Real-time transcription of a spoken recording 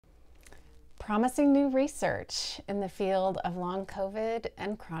promising new research in the field of long COVID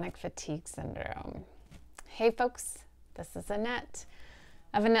and chronic fatigue syndrome. Hey folks, this is Annette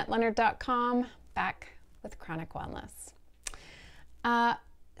of AnnetteLeonard.com, back with Chronic Wellness.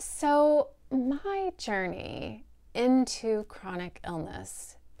 So my journey into chronic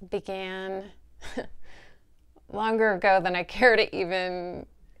illness began longer ago than I care to even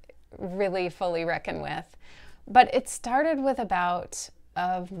really fully reckon with, but it started with a bout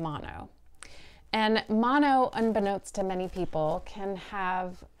of mono. And mono, unbeknownst to many people, can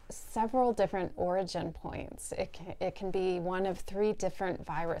have several different origin points. It can be one of 3 different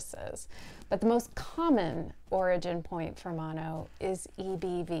viruses, but the most common origin point for mono is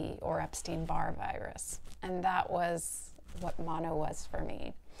EBV, or Epstein-Barr virus, and that was what mono was for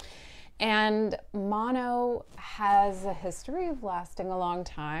me. And mono has a history of lasting a long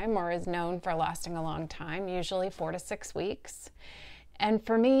time, or is known for lasting a long time, usually 4 to 6 weeks. And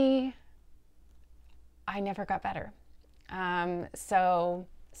for me, I never got better. So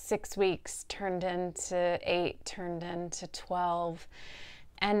 6 weeks turned into 8, turned into 12.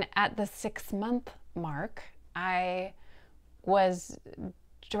 And at the 6-month mark, I was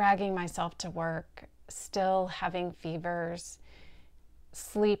dragging myself to work, still having fevers.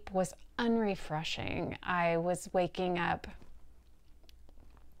 Sleep was unrefreshing. I was waking up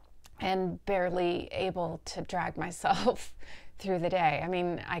and barely able to drag myself through the day. I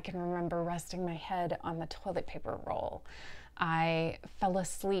mean, I can remember resting my head on the toilet paper roll. I fell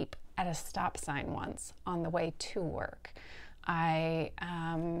asleep at a stop sign once on the way to work.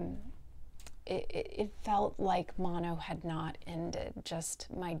 It felt like mono had not ended. Just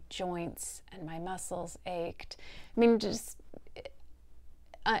my joints and my muscles ached. I mean,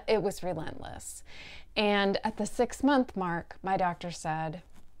 it was relentless. And at the 6-month mark, my doctor said,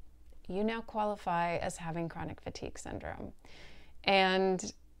 "You now qualify as having chronic fatigue syndrome."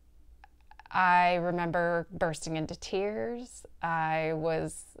 And I remember bursting into tears. I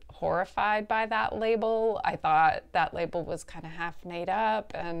was horrified by that label. I thought that label was kind of half made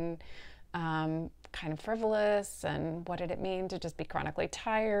up and kind of frivolous. And what did it mean to just be chronically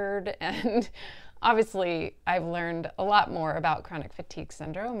tired? And obviously, I've learned a lot more about chronic fatigue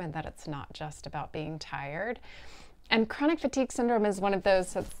syndrome, and that it's not just about being tired. And chronic fatigue syndrome is one of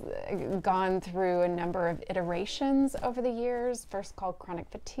those that's gone through a number of iterations over the years, first called chronic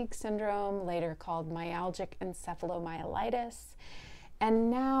fatigue syndrome, later called myalgic encephalomyelitis, and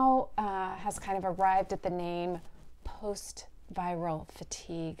now has kind of arrived at the name post-viral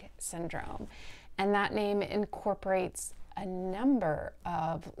fatigue syndrome. And that name incorporates a number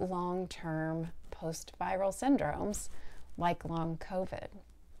of long-term post-viral syndromes like long COVID.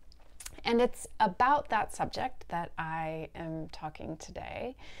 And it's about that subject that I am talking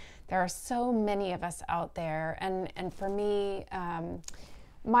today. There are so many of us out there, and for me,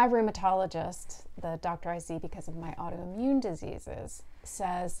 my rheumatologist, the doctor I see because of my autoimmune diseases,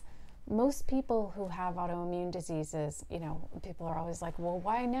 says most people who have autoimmune diseases, you know, people are always like, well,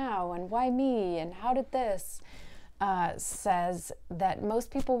 why now, and why me, and how did this? Says that most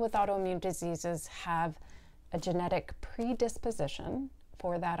people with autoimmune diseases have a genetic predisposition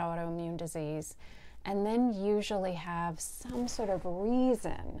for that autoimmune disease, and then usually have some sort of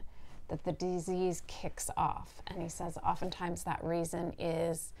reason that the disease kicks off. And he says oftentimes that reason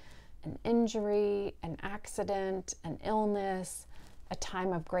is an injury, an accident, an illness, a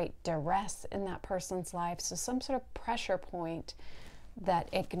time of great duress in that person's life, so some sort of pressure point that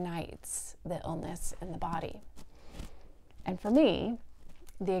ignites the illness in the body. And for me,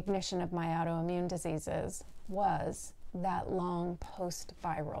 the ignition of my autoimmune diseases was that long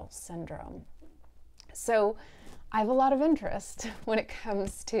post-viral syndrome. So I have a lot of interest when it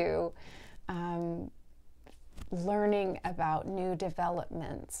comes to learning about new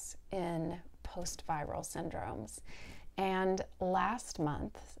developments in post-viral syndromes. And last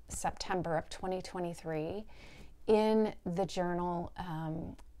month, September of 2023, in the journal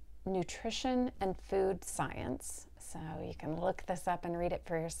Nutrition and Food Science, so you can look this up and read it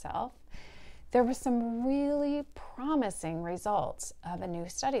for yourself, there were some really promising results of a new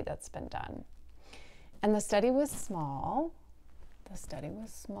study that's been done. And the study was small.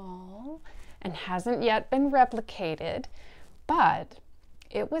 And hasn't yet been replicated, but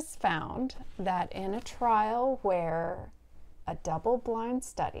it was found that in a trial where a double-blind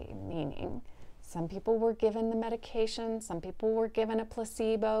study, meaning some people were given the medication, some people were given a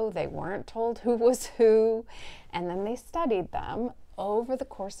placebo, they weren't told who was who, and then they studied them over the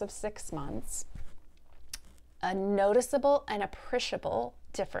course of 6 months, a noticeable and appreciable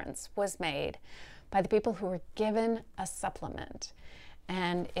difference was made by the people who were given a supplement.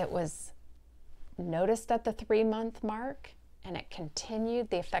 And it was noticed at the 3-month mark, and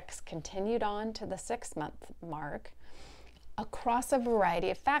the effects continued on to the 6-month mark across a variety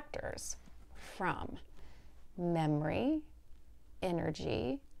of factors, from memory,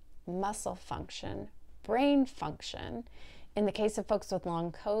 energy, muscle function, brain function. In the case of folks with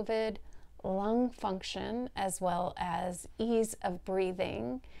long COVID, lung function, as well as ease of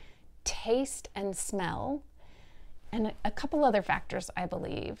breathing, taste and smell, and a couple other factors, I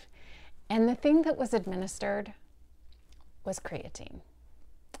believe. And the thing that was administered was creatine.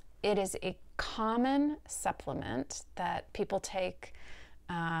 It is a common supplement that people take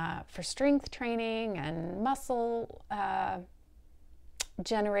for strength training and muscle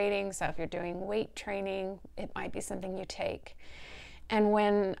generating. So if you're doing weight training, it might be something you take. And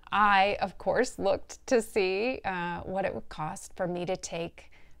when I, of course, looked to see what it would cost for me to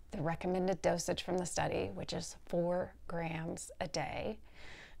take the recommended dosage from the study, which is 4 grams a day,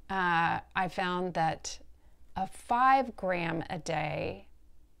 I found that a 5 gram a day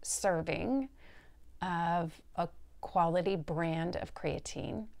serving of a quality brand of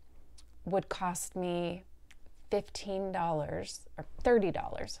creatine would cost me $15 or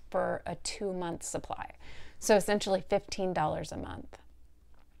 $30 for a 2-month supply. So essentially $15 a month.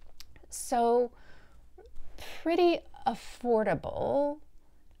 So pretty affordable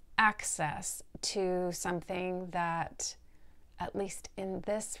access to something that, at least in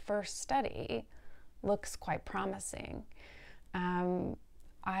this first study, looks quite promising.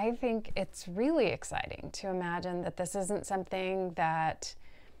 I think it's really exciting to imagine that this isn't something that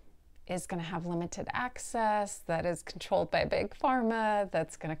is going to have limited access, that is controlled by big pharma,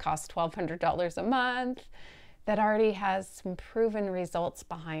 that's going to cost $1,200 a month, that already has some proven results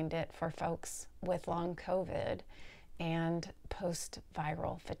behind it for folks with long COVID and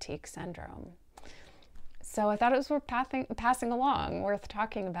post-viral fatigue syndrome. So I thought it was worth passing along, worth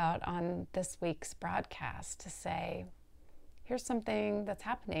talking about on this week's broadcast, to say, here's something that's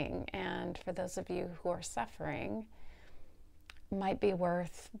happening, and for those of you who are suffering, might be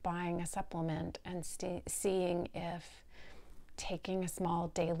worth buying a supplement and seeing if taking a small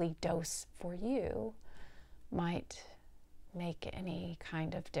daily dose for you might make any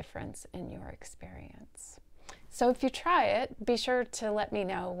kind of difference in your experience. So if you try it, be sure to let me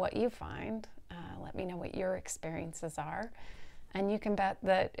know what you find. Let me know what your experiences are. And you can bet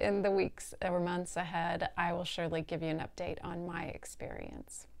that in the weeks or months ahead, I will surely give you an update on my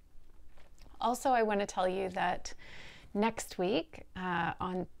experience. Also, I want to tell you that next week,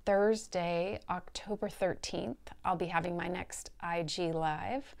 on Thursday, October 13th, I'll be having my next IG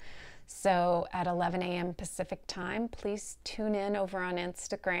Live. So at 11 a.m. Pacific time, please tune in over on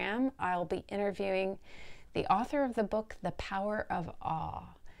Instagram. I'll be interviewing the author of the book, The Power of Awe.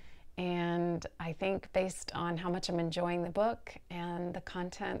 And I think, based on how much I'm enjoying the book and the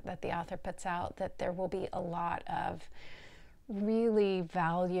content that the author puts out, that there will be a lot of really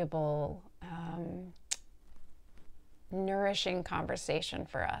valuable, nourishing conversation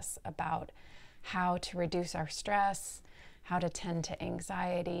for us about how to reduce our stress, how to tend to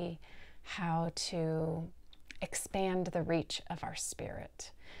anxiety, how to expand the reach of our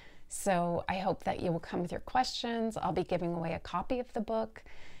spirit. So I hope that you will come with your questions. I'll be giving away a copy of the book,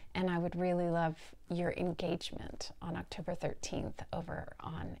 and I would really love your engagement on October 13th over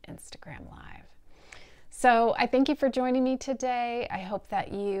on Instagram Live. So I thank you for joining me today. I hope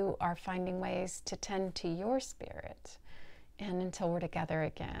that you are finding ways to tend to your spirit. And until we're together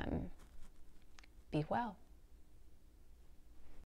again, be well.